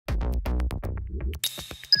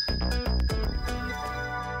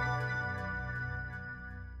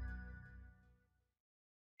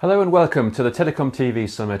Hello and welcome to the TelecomTV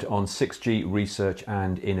Summit on 6G Research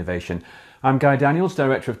and Innovation. I'm Guy Daniels,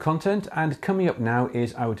 Director of Content, and coming up now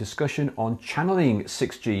is our discussion on channeling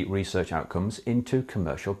 6G research outcomes into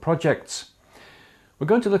commercial projects. We're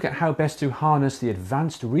going to look at how best to harness the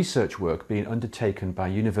advanced research work being undertaken by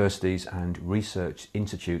universities and research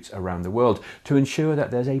institutes around the world to ensure that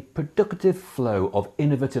there's a productive flow of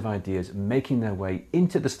innovative ideas making their way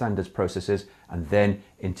into the standards processes and then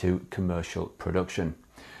into commercial production.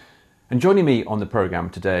 And joining me on the programme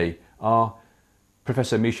today are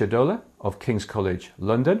Professor Mischa Dohler of King's College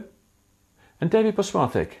London and David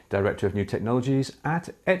Boswarthick, Director of New Technologies at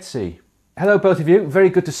ETSI. Hello both of you, very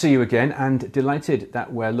good to see you again and delighted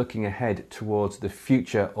that we're looking ahead towards the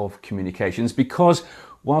future of communications because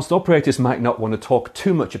whilst operators might not want to talk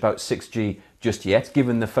too much about 6G just yet,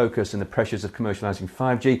 given the focus and the pressures of commercialising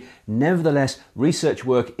 5G, nevertheless research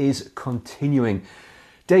work is continuing.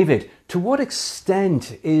 David, to what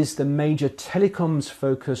extent is the major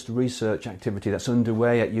telecoms-focused research activity that's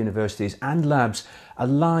underway at universities and labs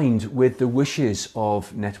aligned with the wishes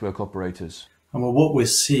of network operators? Well, what we're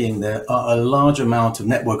seeing, there are a large amount of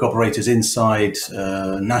network operators inside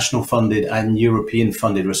national funded and European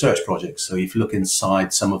funded research projects. So if you look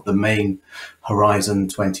inside some of the main Horizon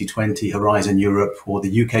 2020, Horizon Europe, or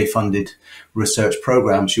the UK funded research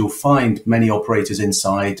programs, you'll find many operators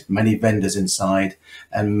inside, many vendors inside,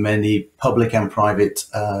 and many public and private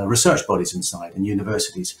research bodies inside and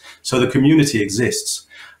universities. So the community exists.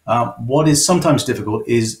 What is sometimes difficult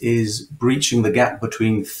is breaching the gap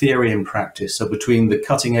between theory and practice. So between the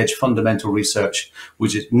cutting edge fundamental research,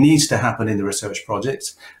 which needs to happen in the research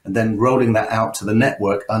projects, and then rolling that out to the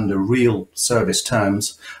network under real service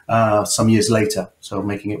terms some years later. So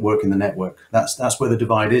making it work in the network. That's where the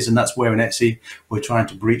divide is, and that's where in ETSI we're trying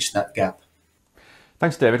to breach that gap.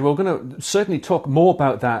 Thanks, David. We're going to certainly talk more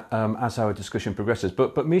about that as our discussion progresses.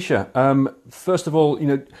 But Mischa, first of all,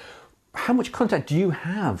 how much contact do you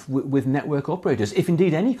have with network operators, if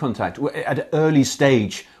indeed any contact, at an early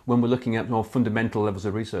stage when we're looking at more fundamental levels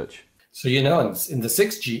of research? So, in the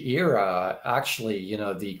 6G era, actually,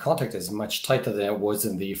 the contact is much tighter than it was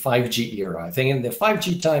in the 5G era. I think in the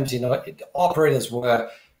 5G times, operators were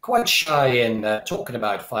quite shy in talking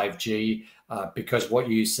about 5G. Because what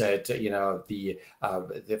you said, the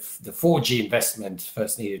 4G investment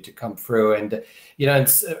first needed to come through, and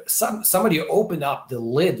somebody opened up the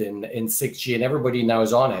lid in 6G, and everybody now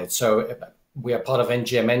is on it. So we are part of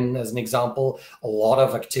NGMN as an example. A lot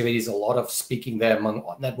of activities, a lot of speaking there among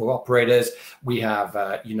network operators. We have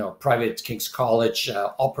private King's College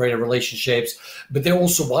operator relationships, but there are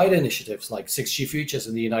also wider initiatives like 6G Futures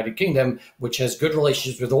in the United Kingdom, which has good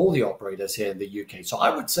relationships with all the operators here in the UK. So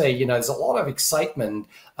I would say there's a lot of excitement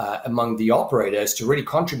among the operators to really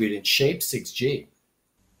contribute and shape 6G.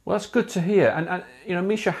 Well, that's good to hear. And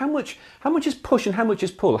Mischa, how much is push and how much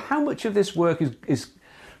is pull? How much of this work is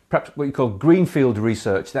perhaps what you call greenfield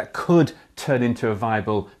research that could turn into a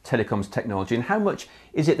viable telecoms technology? And how much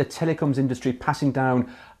is it the telecoms industry passing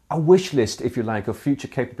down a wish list, if you like, of future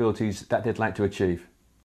capabilities that they'd like to achieve?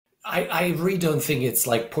 I really don't think it's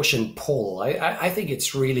like push and pull. I think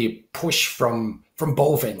it's really push from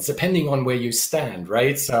both ends, depending on where you stand,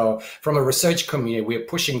 right? So from a research community, we're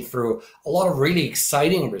pushing through a lot of really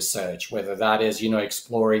exciting research, whether that is,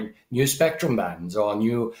 exploring new spectrum bands or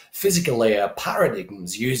new physical layer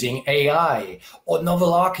paradigms using AI or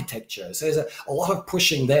novel architectures. There's a lot of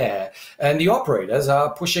pushing there. And the operators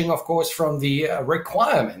are pushing, of course, from the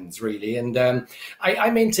requirements, really. And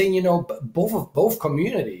I maintain, both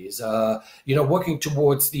communities, working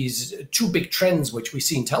towards these two big trends, which we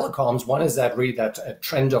see in telecoms. One is that a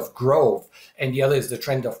trend of growth, and the other is the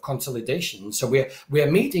trend of consolidation. So we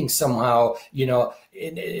are meeting somehow,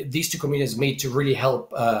 these two communities meet to really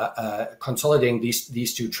help consolidating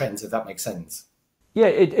these two trends, if that makes sense. Yeah,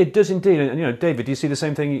 it does indeed. And David, do you see the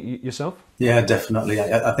same thing yourself? Yeah, definitely.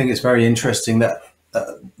 I think it's very interesting that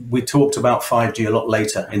we talked about 5G a lot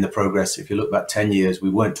later in the progress. If you look back 10 years, we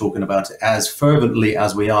weren't talking about it as fervently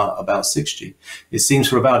as we are about 6G. It seems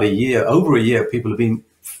for about over a year, people have been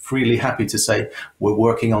freely happy to say, we're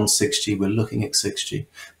working on 6G, we're looking at 6G.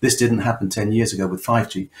 This didn't happen 10 years ago with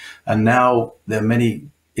 5G. And now there are many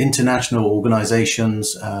international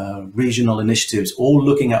organizations, regional initiatives, all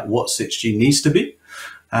looking at what 6G needs to be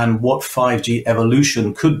and what 5G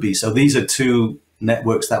evolution could be. So these are two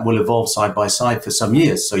networks that will evolve side by side for some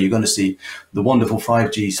years. So you're going to see the wonderful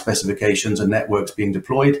 5G specifications and networks being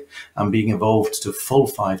deployed and being evolved to full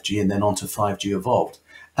 5G and then onto 5G evolved.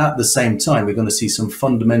 At the same time, we're going to see some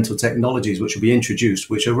fundamental technologies which will be introduced,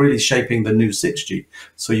 which are really shaping the new 6G.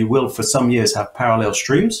 So you will, for some years, have parallel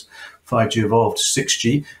streams. 5G evolved to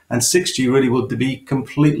 6G, and 6G really will be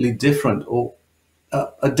completely different, or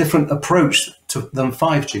a different approach than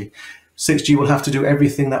 5G. 6G will have to do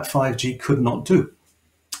everything that 5G could not do.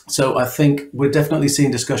 So I think we're definitely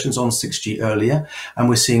seeing discussions on 6G earlier, and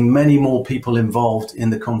we're seeing many more people involved in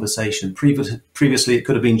the conversation. Previously, it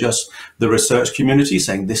could have been just the research community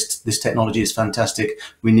saying this technology is fantastic,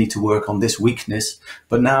 we need to work on this weakness.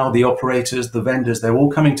 But now the operators, the vendors, they're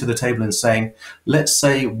all coming to the table and saying, let's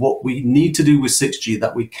say what we need to do with 6G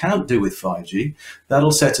that we can't do with 5G.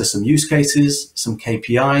 That'll set us some use cases, some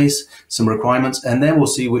KPIs, some requirements, and then we'll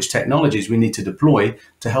see which technologies we need to deploy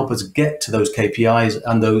to help us get to those KPIs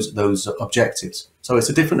and those objectives. So it's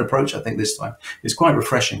a different approach, I think, this time. It's quite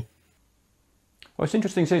refreshing. Well, it's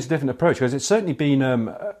interesting to say it's a different approach, because it's certainly been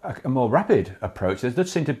a more rapid approach. There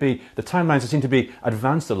does seem to be, the timelines seem to be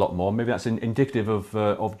advanced a lot more. Maybe that's indicative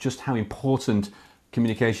of just how important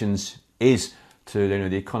communications is to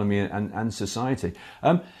the economy and society.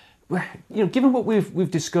 Given what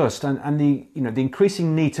we've discussed and the the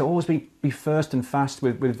increasing need to always be first and fast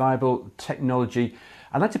with viable technology,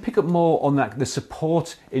 I'd like to pick up more on the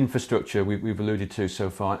support infrastructure we've alluded to so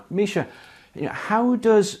far. Mischa, how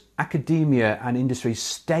does academia and industry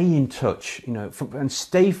stay in touch, and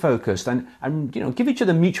stay focused and give each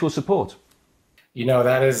other mutual support?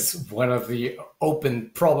 That is one of the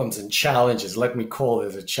open problems and challenges. Let me call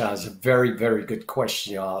it a challenge. A very, very good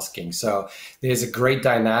question you're asking. So there's a great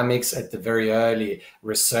dynamics at the very early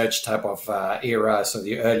research type of era, so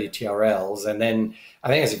the early TRLs. And then I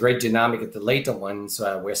think there's a great dynamic at the later ones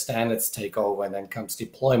where standards take over and then comes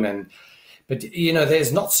deployment. But,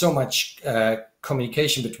 there's not so much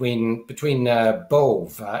communication between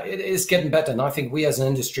both. It is getting better. And I think we as an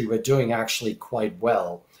industry, we're doing actually quite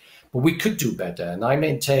well. But we could do better. And I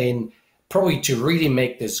maintain probably to really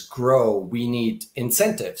make this grow, we need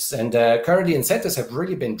incentives. And currently incentives have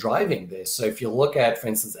really been driving this. So if you look at, for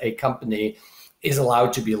instance, a company is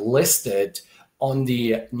allowed to be listed on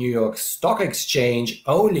the New York Stock Exchange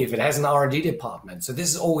only if it has an R&D department. So this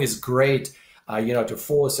is always great, to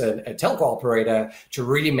force a telco operator to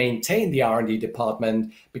really maintain the R&D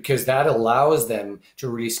department, because that allows them to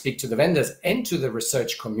really speak to the vendors and to the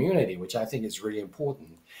research community, which I think is really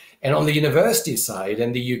important. And on the university side,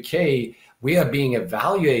 in the UK, we are being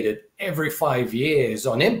evaluated every 5 years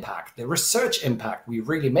on impact, the research impact we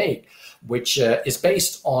really make, which is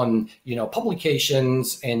based on,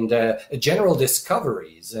 publications and general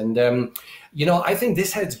discoveries. And, I think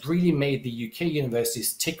this has really made the UK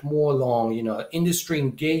universities tick more along, industry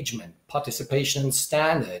engagement, participation in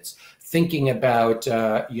standards, thinking about,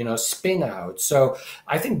 spin out. So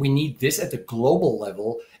I think we need this at the global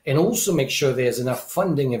level, and also make sure there's enough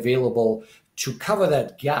funding available to cover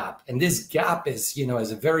that gap. And this gap is,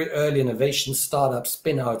 as a very early innovation startup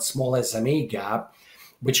spin out small SME gap,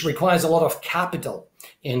 which requires a lot of capital.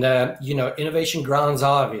 And, innovation grants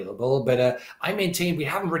are available, but I maintain we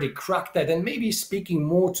haven't really cracked that. And maybe speaking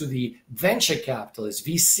more to the venture capitalists,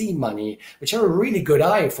 VC money, which have a really good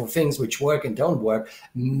eye for things which work and don't work,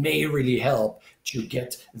 may really help to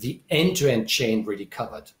get the end-to-end chain really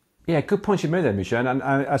covered. Yeah, good point you made there, Mischa, and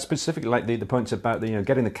I specifically like the points about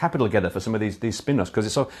getting the capital together for some of these spin-offs,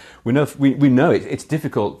 because we know it's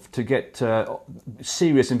difficult to get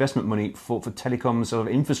serious investment money for telecoms sort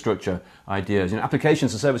of infrastructure ideas.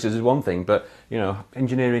 Applications and services is one thing, but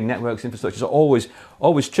engineering, networks, infrastructure are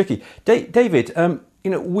always tricky. David,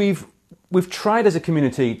 we've tried as a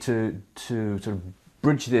community to sort of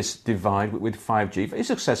bridge this divide with 5G very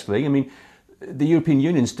successfully. I mean, the European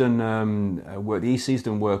Union's done work, the EC's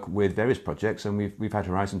done work with various projects, and we've had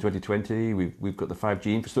Horizon 2020, we've got the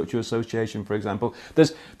 5G Infrastructure Association, for example.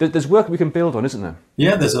 There's work we can build on, isn't there?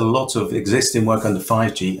 Yeah, there's a lot of existing work under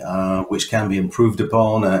 5G, which can be improved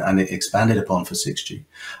upon and expanded upon for 6G.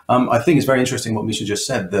 I think it's very interesting what Mischa just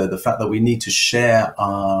said, the fact that we need to share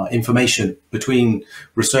information between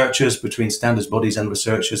researchers, between standards bodies and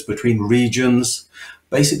researchers, between regions,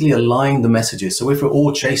 basically align the messages. So if we're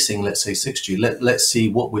all chasing, let's say 6G, let's see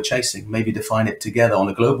what we're chasing, maybe define it together on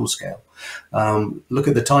a global scale. Look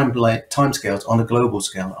at the time scales on a global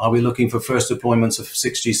scale. Are we looking for first deployments of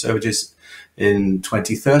 6G services in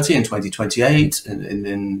 2030, in 2028,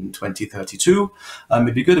 in 2032?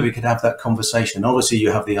 It'd be good if we could have that conversation. Obviously,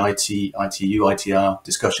 you have the ITU, ITR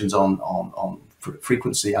discussions on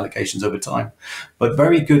frequency allocations over time. But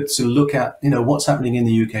very good to look at, what's happening in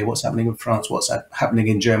the UK, what's happening in France, what's happening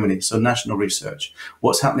in Germany. So national research,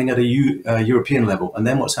 what's happening at a European level, and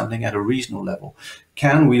then what's happening at a regional level.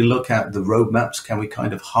 Can we look at the roadmaps? Can we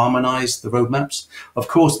kind of harmonize the roadmaps? Of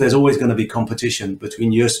course, there's always going to be competition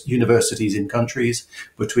between universities in countries,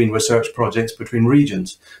 between research projects, between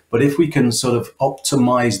regions. But if we can sort of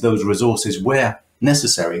optimize those resources where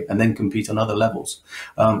necessary and then compete on other levels,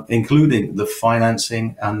 including the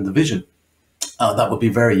financing and the vision, that would be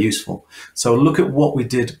very useful. So look at what we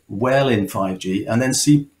did well in 5G and then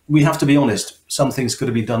see. We have to be honest, some things could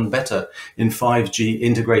have been done better in 5G,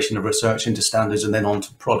 integration of research into standards and then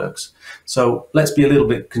onto products. So let's be a little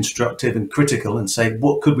bit constructive and critical and say,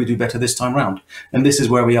 what could we do better this time round? And this is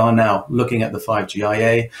where we are now, looking at the 5G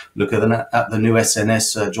IA, look at the new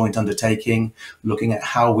SNS joint undertaking, looking at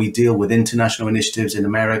how we deal with international initiatives in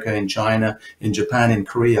America, in China, in Japan, in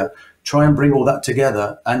Korea. Try and bring all that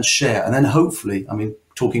together and share. And then hopefully,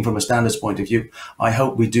 talking from a standards point of view, I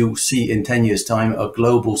hope we do see in 10 years' time a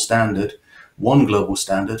global standard, one global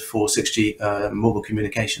standard for 6G mobile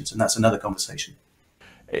communications. And that's another conversation.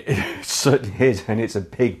 It certainly is, and it's a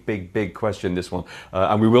big question, this one.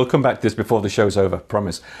 And we will come back to this before the show's over,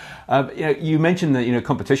 promise. You mentioned the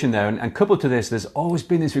competition there, and coupled to this, there's always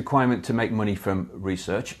been this requirement to make money from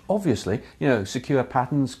research. Obviously, secure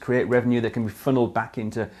patents, create revenue that can be funneled back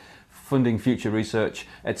into funding future research,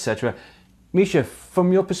 etc. Mischa,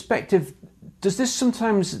 from your perspective, does this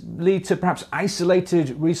sometimes lead to perhaps isolated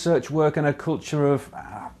research work and a culture of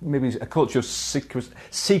maybe a culture of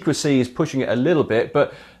secrecy is pushing it a little bit?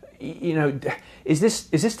 But is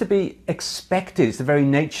this to be expected? It's the very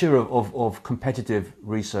nature of competitive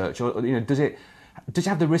research, or does it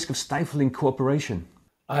have the risk of stifling cooperation?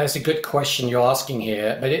 It's a good question you're asking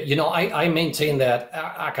here, but I maintain that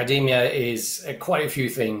academia is quite a few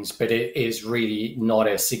things, but it is really not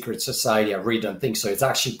a secret society. I really don't think so. It's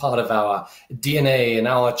actually part of our DNA and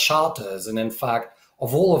our charters, and in fact,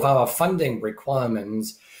 of all of our funding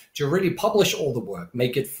requirements, to really publish all the work,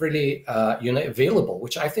 make it freely available,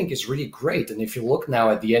 which I think is really great. And if you look now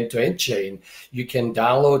at the end-to-end chain, you can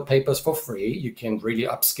download papers for free. You can really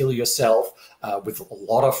upskill yourself with a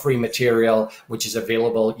lot of free material, which is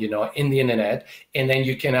available, in the internet. And then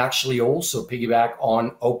you can actually also piggyback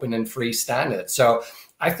on open and free standards. So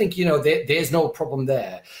I think, there's no problem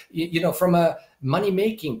there. From a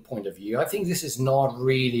money-making point of view, I think this is not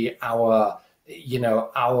really our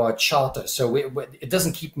charter. So it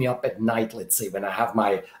doesn't keep me up at night, let's say, when I have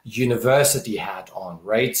my university hat on,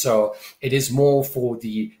 right? So it is more for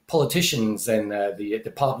the politicians and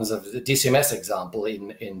the partners of the DCMS example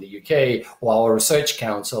in the UK, or our research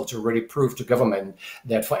council, to really prove to government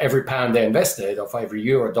that for every pound they invested, or for every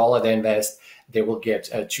euro or dollar they invest, they will get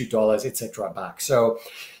 $2, etc. back. So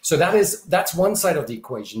that's one side of the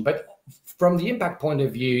equation. But from the impact point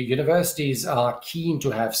of view, universities are keen to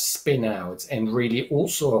have spin-outs and really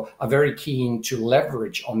also are very keen to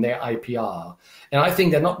leverage on their IPR. And I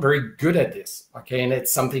think they're not very good at this, okay? And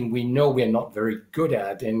it's something we know we're not very good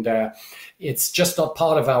at. And it's just not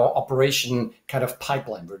part of our operation kind of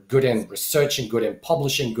pipeline. We're good in researching, good in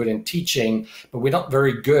publishing, good in teaching, but we're not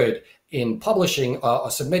very good in publishing or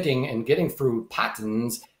submitting and getting through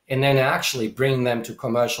patents and then actually bring them to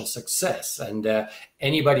commercial success. And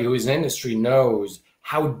anybody who is in industry knows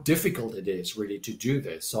how difficult it is really to do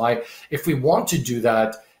this. So if we want to do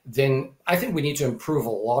that, then I think we need to improve a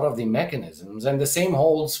lot of the mechanisms. And the same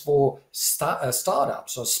holds for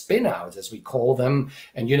startups or spin-outs, as we call them.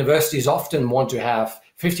 And universities often want to have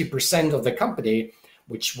 50% of the company,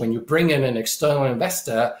 which when you bring in an external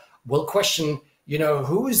investor, will question,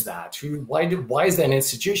 who is that? Why is there an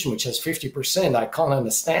institution which has 50%? I can't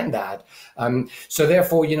understand that. So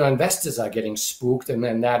therefore, investors are getting spooked, and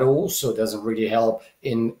then that also doesn't really help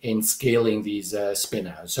in scaling these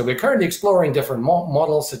spin-outs. So we're currently exploring different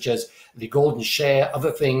models, such as the golden share,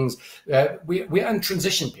 other things. We're in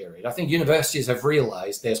transition period. I think universities have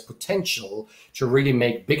realized there's potential to really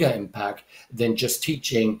make bigger impact than just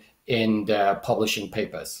teaching and publishing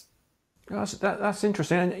papers. That's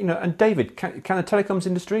interesting. And and David, can the telecoms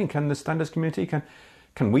industry and can the standards community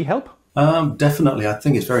can we help? Definitely. I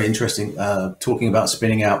think it's very interesting talking about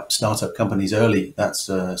spinning out startup companies early. That's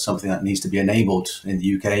something that needs to be enabled in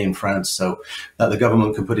the UK and France, so that the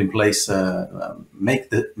government can put in place, make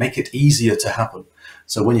it easier to happen.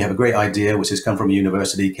 So when you have a great idea which has come from a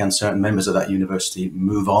university, can certain members of that university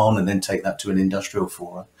move on and then take that to an industrial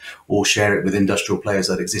forum or share it with industrial players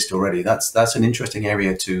that exist already? That's an interesting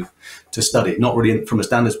area to study, not really from a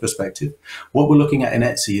standards perspective. What we're looking at in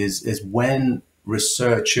ETSI is when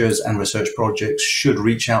researchers and research projects should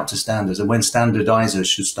reach out to standards, and when standardizers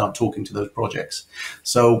should start talking to those projects.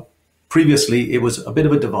 So previously, it was a bit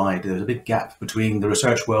of a divide. There was a big gap between the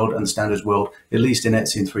research world and the standards world, at least in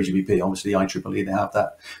ETSI and 3GPP. Obviously, IEEE, they have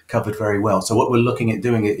that covered very well. So what we're looking at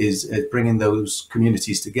doing is bringing those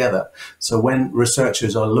communities together. So when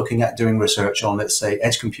researchers are looking at doing research on, let's say,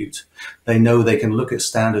 edge compute, they know they can look at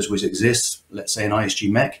standards which exist, let's say an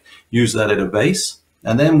ISG MEC, use that at a base.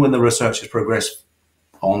 And then when the researchers progress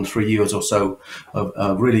on 3 years or so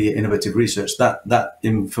of really innovative research, that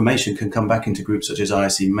information can come back into groups such as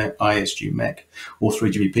ISG MEC or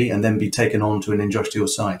 3GPP and then be taken on to an industrial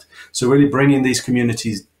site. So really bringing these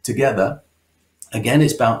communities together. Again,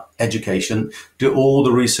 it's about education. Do all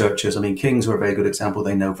the researchers, I mean, King's are a very good example.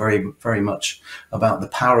 They know very, very much about the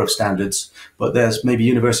power of standards, but there's maybe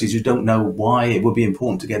universities who don't know why it would be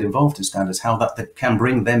important to get involved in standards, how that can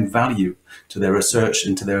bring them value to their research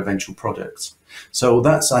and to their eventual projects. So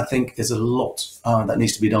that's, I think, is a lot that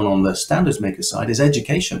needs to be done on the standards maker side, is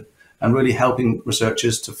education and really helping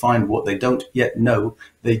researchers to find what they don't yet know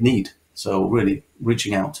they need. So really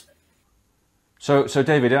reaching out. So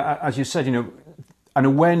David, as you said, an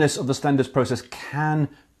awareness of the standards process can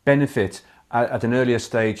benefit at an earlier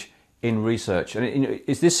stage in research. And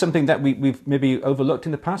is this something that we've maybe overlooked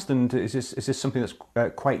in the past? And is this something that's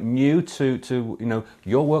quite new to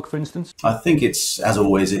your work, for instance? I think it's, as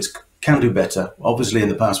always, it's can do better. Obviously, in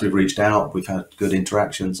the past, we've reached out, we've had good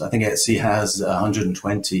interactions. I think ETSI has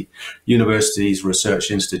 120 universities, research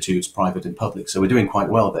institutes, private and public. So we're doing quite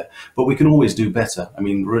well there, but we can always do better. I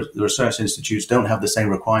mean, the research institutes don't have the same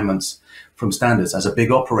requirements from standards as a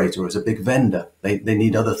big operator, as a big vendor. They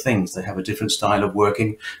need other things. They have a different style of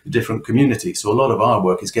working, a different community. So a lot of our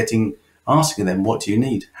work is asking them, what do you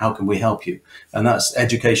need? How can we help you? And that's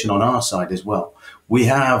education on our side as well. We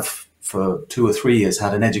have, for 2 or 3 years,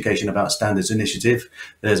 had an education about standards initiative.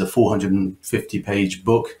 There's a 450-page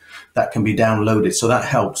book that can be downloaded, so that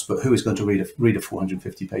helps. But who is going to read a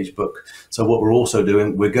 450-page book? So what we're also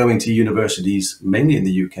doing, we're going to universities, mainly in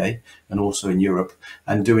the UK and also in Europe,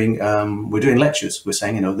 and we're doing lectures. We're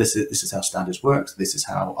saying, this is how standards works. This is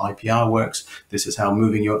how IPR works. This is how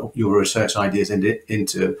moving your research ideas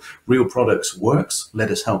into real products works.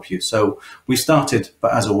 Let us help you. So we started,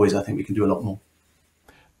 but as always, I think we can do a lot more.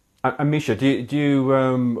 And Mischa, do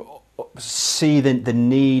you see the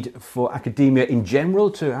need for academia in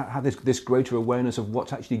general to have this greater awareness of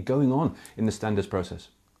what's actually going on in the standards process?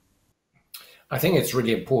 I think it's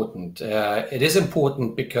really important. It is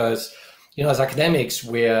important because, as academics,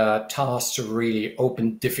 we're tasked to really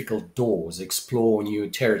open difficult doors, explore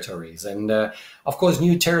new territories. And of course,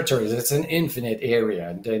 new territories, it's an infinite area.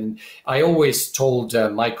 And I always told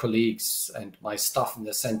my colleagues and my staff in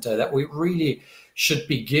the center that we really should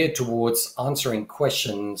be geared towards answering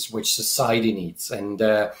questions which society needs. And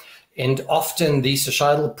often these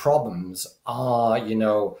societal problems are,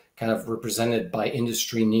 kind of represented by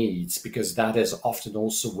industry needs, because that is often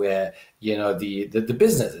also where, the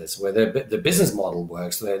business is, where the business model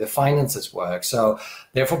works, where the finances work. So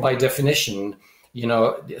therefore, by definition,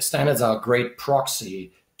 standards are a great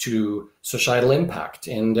proxy to societal impact.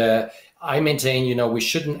 And I maintain, we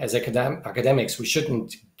shouldn't, as academics, we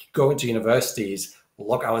shouldn't go into universities,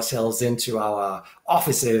 lock ourselves into our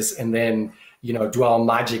offices, and then, do our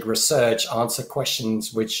magic research, answer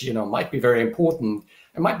questions which, might be very important.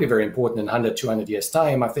 It might be very important in 100, 200 years'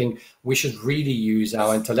 time. I think we should really use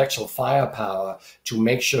our intellectual firepower to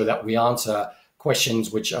make sure that we answer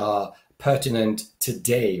questions which are pertinent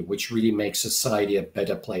today, which really make society a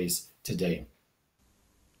better place today.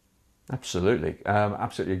 Absolutely,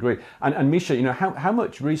 absolutely agree. And Mischa, how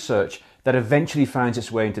much research that eventually finds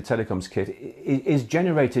its way into Telecoms Kit is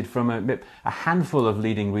generated from a handful of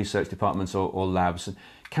leading research departments or labs?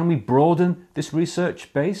 Can we broaden this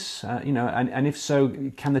research base? And if so,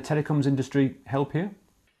 can the telecoms industry help here?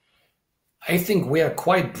 I think we are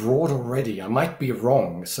quite broad already. I might be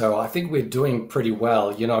wrong. So I think we're doing pretty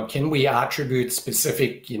well. Can we attribute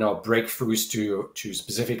specific, breakthroughs to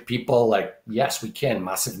specific people? Like, yes, we can.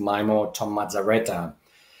 Massive MIMO, Tom Mazzaretta.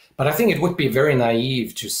 But I think it would be very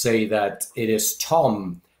naive to say that it is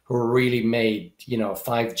Tom who really made,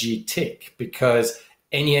 5G tick, because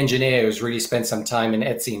any engineer who's really spent some time in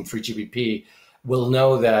ETSI and 3GPP will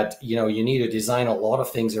know that, you need to design a lot of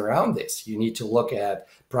things around this. You need to look at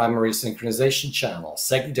primary synchronization channels,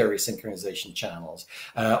 secondary synchronization channels,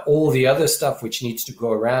 all the other stuff which needs to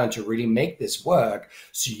go around to really make this work,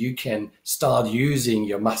 so you can start using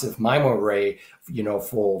your massive MIMO array,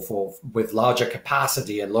 with larger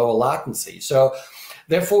capacity and lower latency. So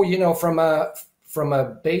therefore, from a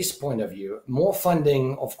base point of view, more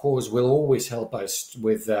funding, of course, will always help us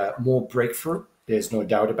with more breakthrough. There's no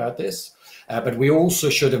doubt about this. But we also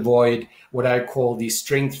should avoid what I call the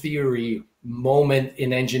string theory moment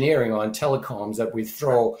in engineering on telecoms, that we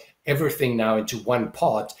throw everything now into one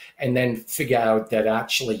pot and then figure out that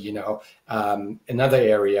actually, another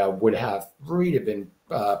area would have really been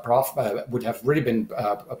profited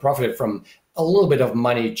from a little bit of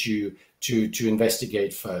money to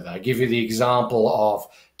investigate further. I give you the example of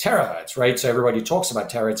terahertz, right? So everybody talks about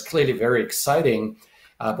terahertz, clearly very exciting,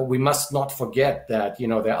 but we must not forget that,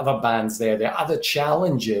 there are other bands there are other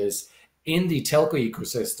challenges in the telco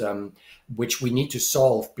ecosystem which we need to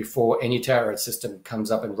solve before any terahertz system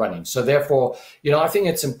comes up and running. So therefore, I think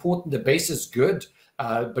it's important. The base is good,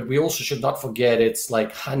 but we also should not forget it's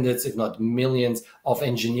like hundreds, if not millions, of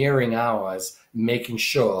engineering hours making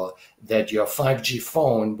sure that your 5G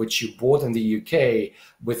phone, which you bought in the UK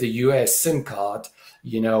with a US SIM card,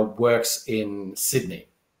 works in Sydney.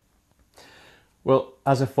 Well,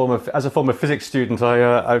 as a former physics student,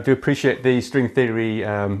 I do appreciate the string theory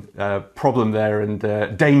problem there and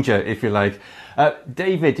danger, if you like.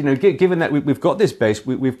 David, given that we've got this base,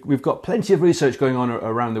 we've got plenty of research going on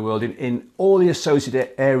around the world in all the associated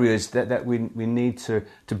areas that we need to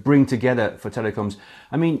bring together for telecoms.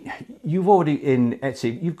 I mean, you've already in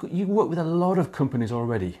ETSI, you work with a lot of companies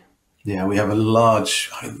already. Yeah, we have a large,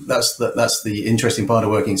 that's the interesting part of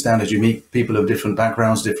working standards. You meet people of different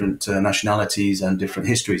backgrounds, different nationalities and different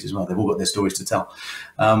histories as well. They've all got their stories to tell.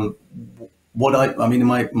 In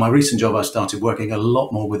my recent job, I started working a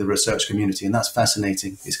lot more with the research community, and that's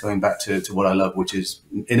fascinating. It's going back to what I love, which is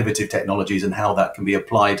innovative technologies and how that can be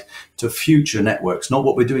applied to future networks. Not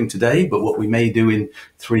what we're doing today, but what we may do in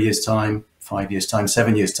 3 years' time, 5 years' time,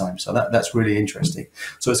 7 years' time. So that's really interesting.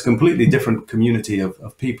 So it's a completely different community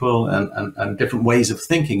of people and different ways of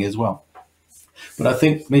thinking as well. But I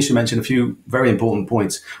think Mischa mentioned a few very important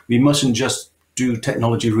points. We mustn't just do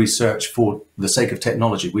technology research for the sake of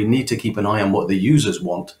technology. We need to keep an eye on what the users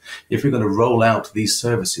want. If we're going to roll out these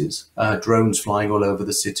services, drones flying all over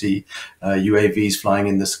the city, UAVs flying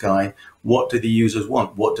in the sky, what do the users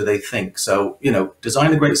want? What do they think? So,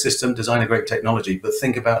 design a great system, design a great technology, but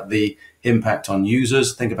think about the impact on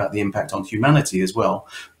users, think about the impact on humanity as well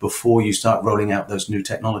before you start rolling out those new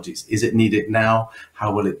technologies. Is it needed now?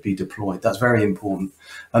 How will it be deployed? That's very important.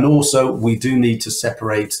 And also, we do need to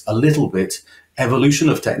separate a little bit evolution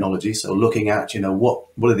of technology. So looking at, what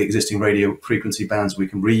are the existing radio frequency bands we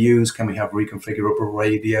can reuse? Can we have reconfigurable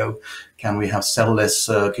radio? Can we have cell-less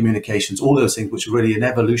communications? All those things, which are really an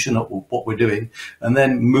evolution of what we're doing. And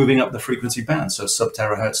then moving up the frequency bands. So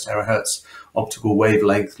sub-terahertz, terahertz, optical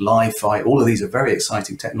wavelength, Li-Fi, all of these are very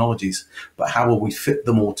exciting technologies. But how will we fit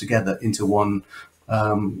them all together into one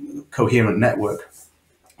coherent network?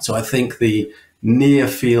 So I think the near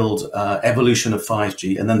field evolution of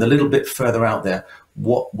 5G, and then the little bit further out there,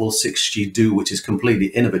 what will 6G do, which is completely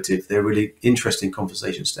innovative. They're really interesting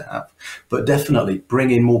conversations to have, but definitely bring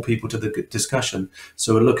in more people to the discussion.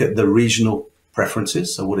 So we'll look at the regional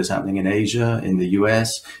preferences. So what is happening in Asia, in the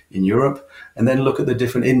US, in Europe, and then look at the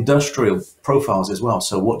different industrial profiles as well.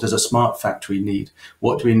 So what does a smart factory need?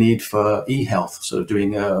 What do we need for e-health? So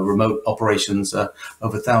doing remote operations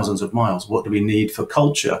over thousands of miles. What do we need for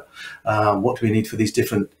culture? What do we need for these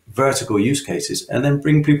different vertical use cases? And then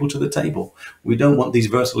bring people to the table. We don't want these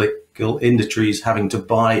vertical industries having to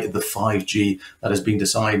buy the 5G that has been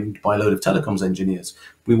designed by a load of telecoms engineers.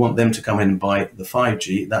 We want them to come in and buy the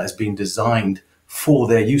 5G that has been designed for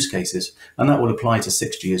their use cases. And that will apply to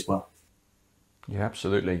 6G as well. Yeah,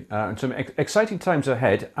 absolutely. And some exciting times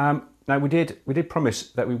ahead. Now, we did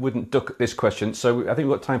promise that we wouldn't duck this question, so I think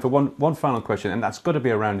we've got time for one final question, and that's got to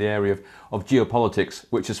be around the area of geopolitics,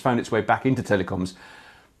 which has found its way back into telecoms,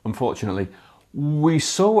 unfortunately. We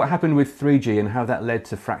saw what happened with 3G and how that led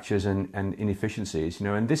to fractures and inefficiencies,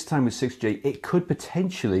 and this time with 6G, it could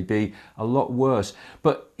potentially be a lot worse.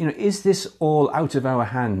 But, is this all out of our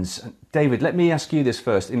hands? David, let me ask you this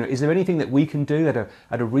first. Is there anything that we can do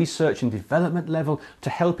at a research and development level to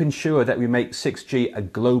help ensure that we make 6G a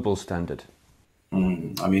global standard?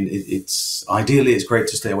 It's ideally it's great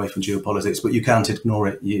to stay away from geopolitics, but you can't ignore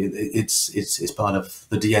it. It's part of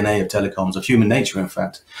the DNA of telecoms, of human nature. In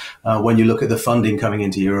fact, when you look at the funding coming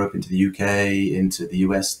into Europe, into the UK, into the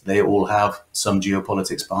US, they all have some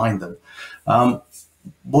geopolitics behind them.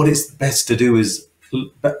 What is best to do is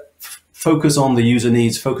focus on the user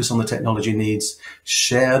needs, focus on the technology needs,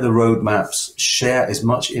 share the roadmaps, share as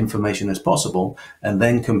much information as possible, and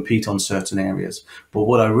then compete on certain areas. But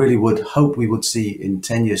what I really would hope we would see in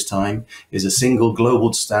 10 years' time is a single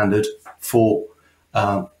global standard for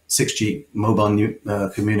 6G mobile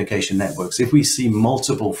communication networks. If we see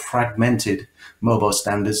multiple fragmented mobile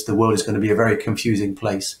standards, the world is going to be a very confusing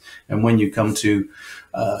place. And when you come to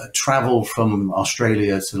travel from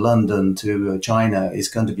Australia to London to China, it's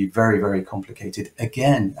going to be very, very complicated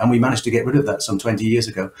again. And we managed to get rid of that some 20 years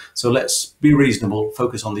ago. So let's be reasonable,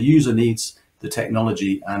 focus on the user needs, the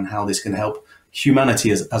technology, and how this can help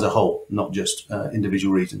humanity as a whole, not just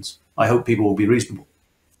individual regions. I hope people will be reasonable.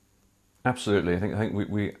 Absolutely. I think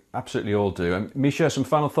we absolutely all do. Mischa, some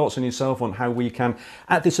final thoughts on yourself on how we can,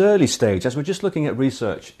 at this early stage, as we're just looking at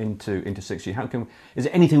research into 6G, is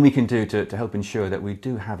there anything we can do to help ensure that we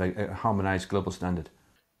do have a harmonized global standard?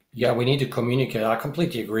 Yeah, we need to communicate. I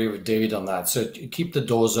completely agree with David on that. So keep the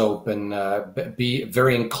doors open, be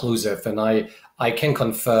very inclusive. And I can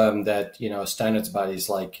confirm that, standards bodies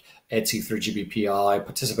like ETSI through GBPI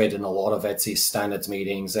participate in a lot of ETSI standards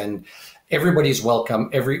meetings, and everybody's welcome.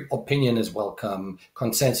 Every opinion is welcome.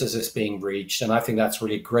 Consensus is being reached. And I think that's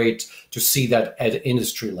really great to see that at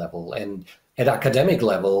industry level and at academic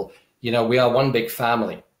level. We are one big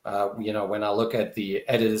family. When I look at the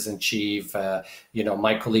editors-in-chief,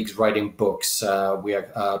 my colleagues writing books, we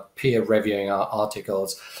are peer reviewing our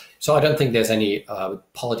articles. So I don't think there's any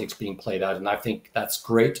politics being played out. And I think that's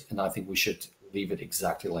great. And I think we should leave it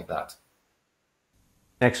exactly like that.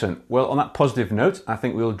 Excellent. Well, on that positive note, I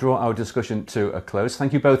think we'll draw our discussion to a close.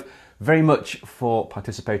 Thank you both very much for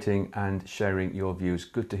participating and sharing your views.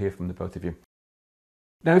 Good to hear from the both of you.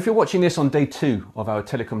 Now, if you're watching this on day 2 of our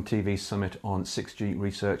TelecomTV Summit on 6G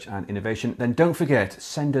Research and Innovation, then don't forget,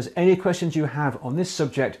 send us any questions you have on this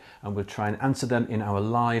subject and we'll try and answer them in our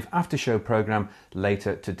live after-show programme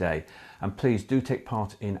later today. And please do take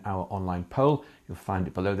part in our online poll. You'll find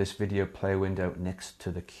it below this video player window next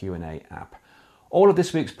to the Q&A app. All of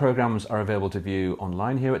this week's programmes are available to view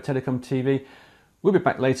online here at TelecomTV. We'll be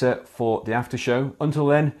back later for the after show. Until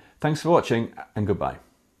then, thanks for watching and goodbye.